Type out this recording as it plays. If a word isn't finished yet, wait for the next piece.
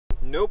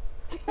Nope.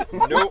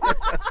 Nope.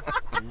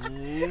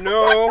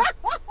 No.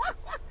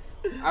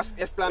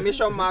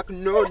 Exclamation mark.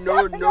 No.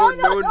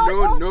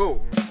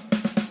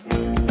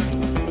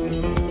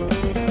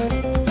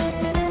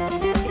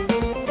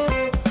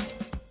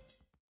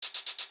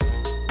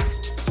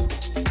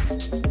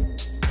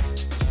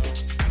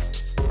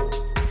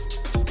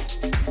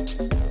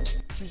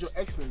 She's your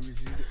ex for a reason.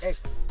 She's the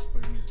ex for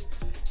a reason.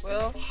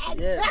 Well,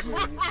 yeah, for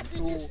a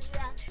reason.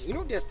 So, you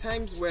know, there are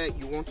times where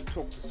you want to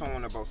talk to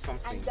someone about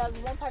something. And there's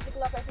one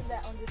particular person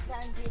that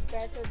understands you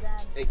better than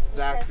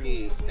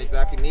Exactly.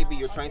 Maybe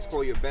you're trying to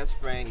call your best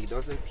friend, he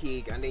doesn't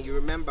pick, and then you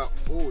remember,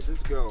 oh,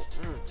 this girl,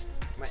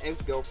 my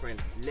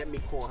ex-girlfriend, let me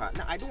call her.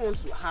 Now, I don't want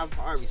to have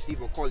her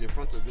receive a call in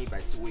front of me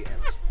by 2 a.m.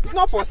 It's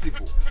not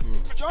possible. Do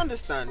you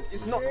understand?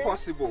 It's not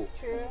possible.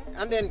 True.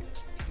 And then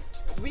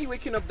we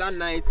waking up that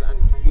night and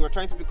you are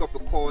trying to pick up a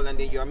call and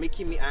then you are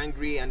making me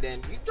angry, and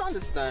then you don't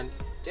understand.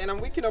 Then I'm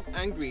waking up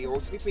angry or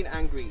sleeping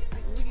angry. I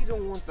really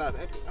don't want that.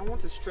 I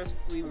want a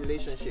stress-free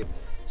relationship.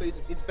 So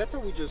it's better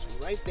we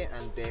just right there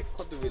and there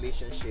cut the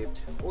relationship.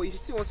 Or if you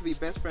still want to be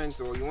best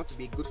friends or you want to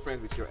be good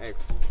friends with your ex,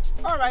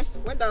 alright,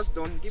 when that's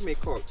done, give me a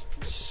call.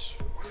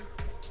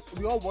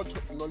 We all watch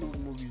Nollywood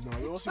movies now.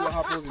 You all see what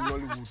happens in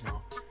Nollywood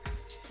now.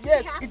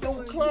 Yeah, it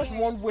will clash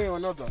one way or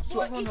another.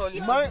 So even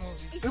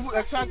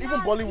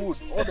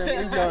Bollywood, all them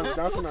Indians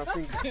dancing and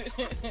singing.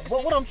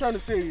 But what I'm trying to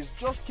say is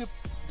just keep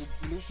the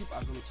relationship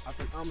at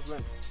an arm's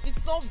length.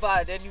 it's not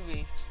bad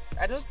anyway.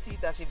 I don't see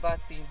it as a bad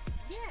thing.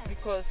 Yeah.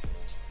 Because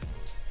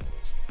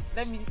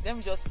let me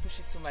just push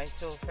it to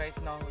myself right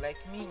now. Like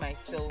me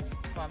myself,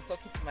 if I'm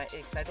talking to my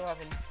ex, I don't have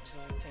anything to do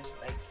with him.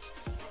 Like,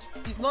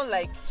 it's not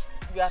like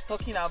we are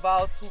talking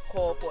about hook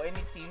up or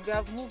anything. We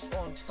have moved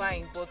on,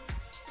 fine, but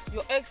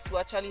your ex will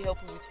actually help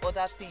you with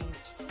other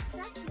things.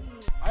 Exactly.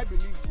 I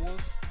believe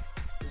once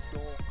the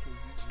door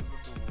closes, the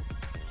door.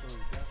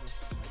 Sorry, that's just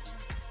my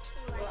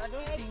belief. Well, I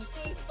don't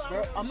think.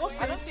 But I'm not I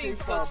saying don't stay think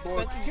far, because the but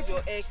person is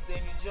your ex, then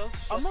you just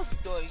shut I'm not- the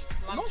door, not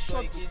slam the door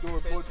shut the against door,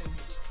 the but person.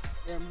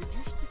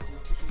 reduce the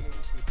communication level to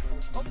a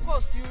friend. Of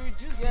course, you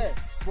reduce Yeah, it,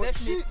 but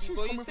definitely. she's But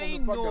coming you're from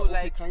saying the fact no, that, okay,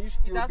 like can you it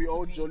still has be to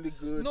all be- jolly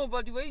good? No,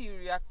 but the way you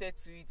reacted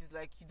to it is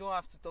like you don't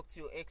have to talk to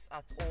your ex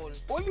at all.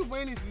 Only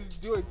when it is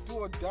do a do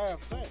or die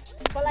affair.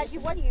 But like,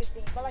 what do you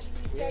think? But like, you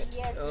said Yeah,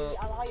 yes, you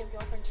allow your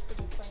girlfriend to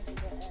be friends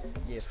with your ex.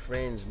 Yeah,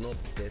 friends, not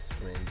best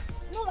friends.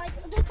 No, like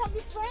they can be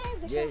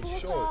friends. They Yeah, can hook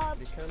sure, up.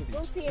 they can be.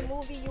 Go see a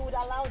movie. You would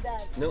allow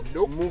that. No,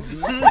 Nope. movie.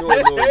 No.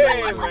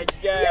 Hey, my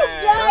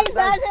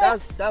God.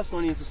 That's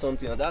turning into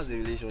something else. That's the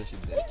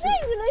relationship there. It's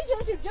not a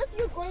relationship. Just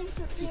you going to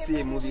To see see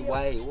a movie,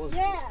 why?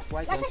 Yeah. Why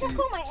Like I can't can you?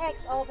 call my ex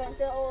up and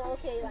say, oh,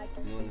 okay, like.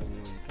 No, you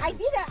I can't.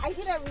 did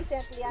that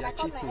recently, and You're I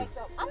called cheating. my ex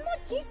up. I'm not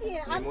cheating.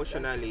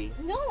 Emotionally,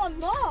 No, I'm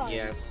not.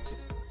 yes.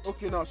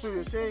 Okay, now so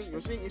you're saying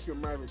if you're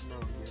married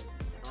now,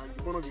 yeah,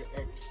 and one of your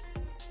ex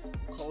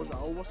calls you,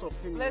 oh, what's up,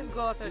 Timmy? Let's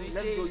go out on a Let's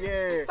date. go,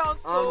 yeah.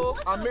 Sounds so.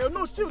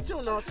 No,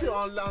 chill now, chill.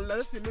 And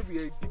let's say maybe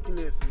a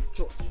deaconess in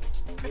church.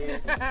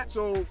 Yeah.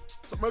 so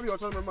maybe your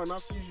church member now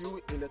sees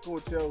you in a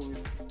hotel with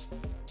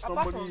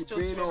Apart somebody from church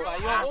paying member,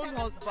 off. your own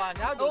husband,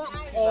 how does he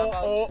feel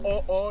about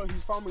it? Or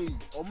his family,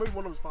 or maybe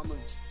one of his family.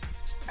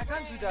 I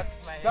can't do that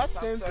with my That ex,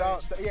 I'm sends sorry.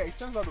 out, it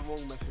sends out the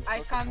wrong message. I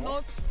first of all.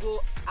 cannot go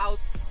out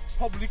to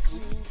publicly.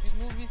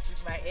 the movies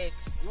with my ex.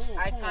 No,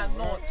 I come on,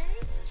 cannot.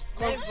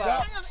 Cause Never.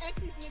 that- Kind of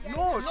exes you guys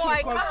No, have. No, I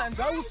because can't.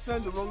 that will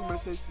send the wrong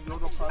message to the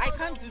other person. I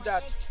can't do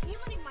that. Even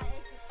if my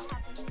ex is not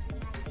happy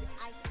with me,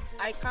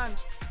 I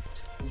can't.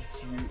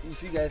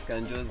 If you guys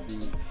can just be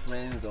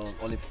friends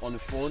on the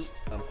phone,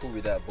 I'm cool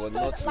with that. But So,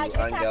 not to like,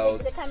 hang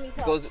out. they can meet up.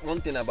 Because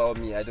one thing about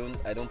me, I don't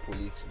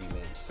police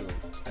women, so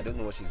I don't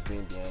know what she's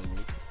doing behind me.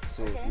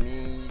 So Okay.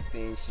 me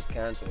saying she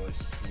can't or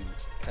she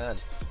can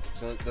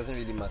doesn't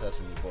really matter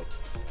to me. But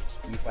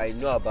if I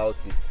know about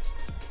it,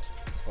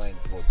 it's fine.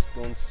 But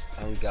don't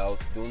hang out,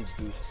 don't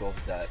do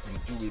stuff that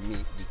you do with me.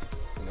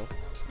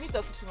 Me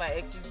talking to my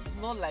ex is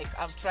not like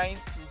I'm trying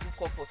to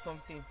hook up or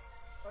something.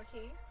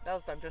 Okay.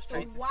 That's what I'm just So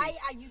trying to why say.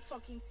 are you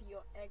talking to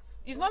your ex?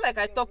 It's not like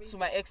I talk to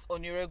my ex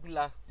on a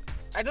regular.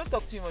 I don't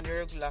talk to him on a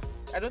regular.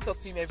 I don't talk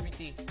to him every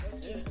day.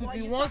 It could Why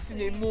be you once talk in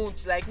to a him?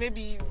 month, like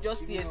maybe you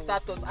just see a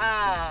status.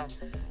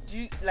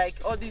 You like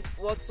all this.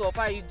 What's up?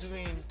 How are you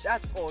doing?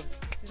 That's all.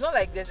 It's not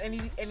like there's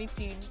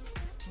anything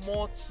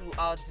more to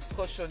our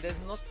discussion. There's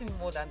nothing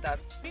more than that.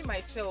 Me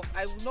myself,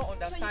 I would not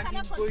understand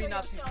him going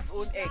out with his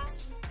own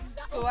ex.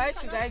 So why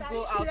should I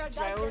go out with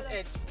my own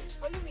ex?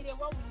 Olumide,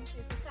 what would you say?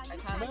 So can I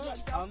you can't. have your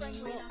girlfriend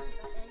going out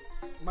with her ex?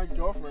 My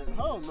girlfriend,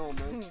 hell no,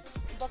 man.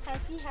 But can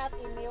she have a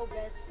male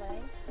best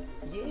friend?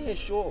 Yeah,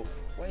 sure.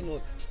 Why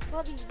not?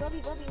 Bobby,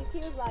 it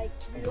feels like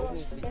you know.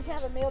 Definitely. Can she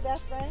have a male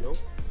best friend? No. She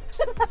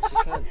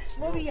can.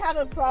 Maybe you have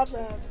a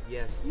problem.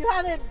 Yes. You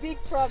have a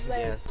big problem.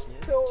 Yes.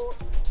 So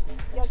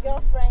your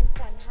girlfriend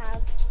can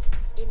have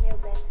a male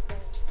best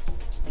friend.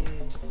 Yeah,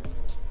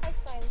 High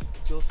five.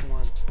 just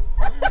one.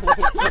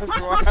 That's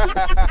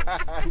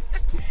why.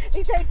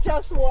 He said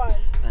just one.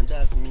 And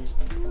that's me.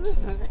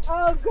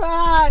 Oh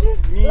God!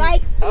 Me,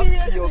 Like I'm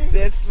seriously? your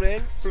best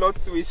friend. Plot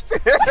twist.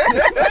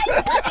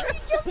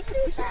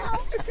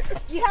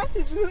 You have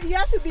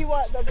to be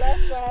what, the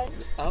best friend?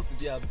 I have to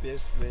be her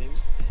best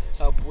friend,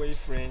 her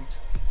boyfriend,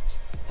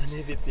 and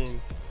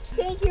everything.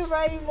 Thank you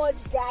very much,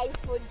 guys,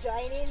 for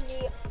joining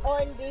me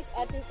on this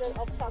episode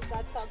of Talk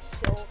That Talk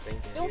Show. Thank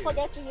you. Don't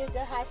forget to use the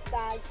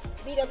hashtag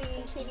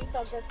BWTV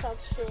Talk That Talk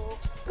Show.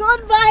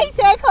 Goodbye.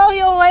 Take all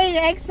your way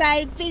next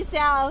time. Peace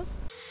out.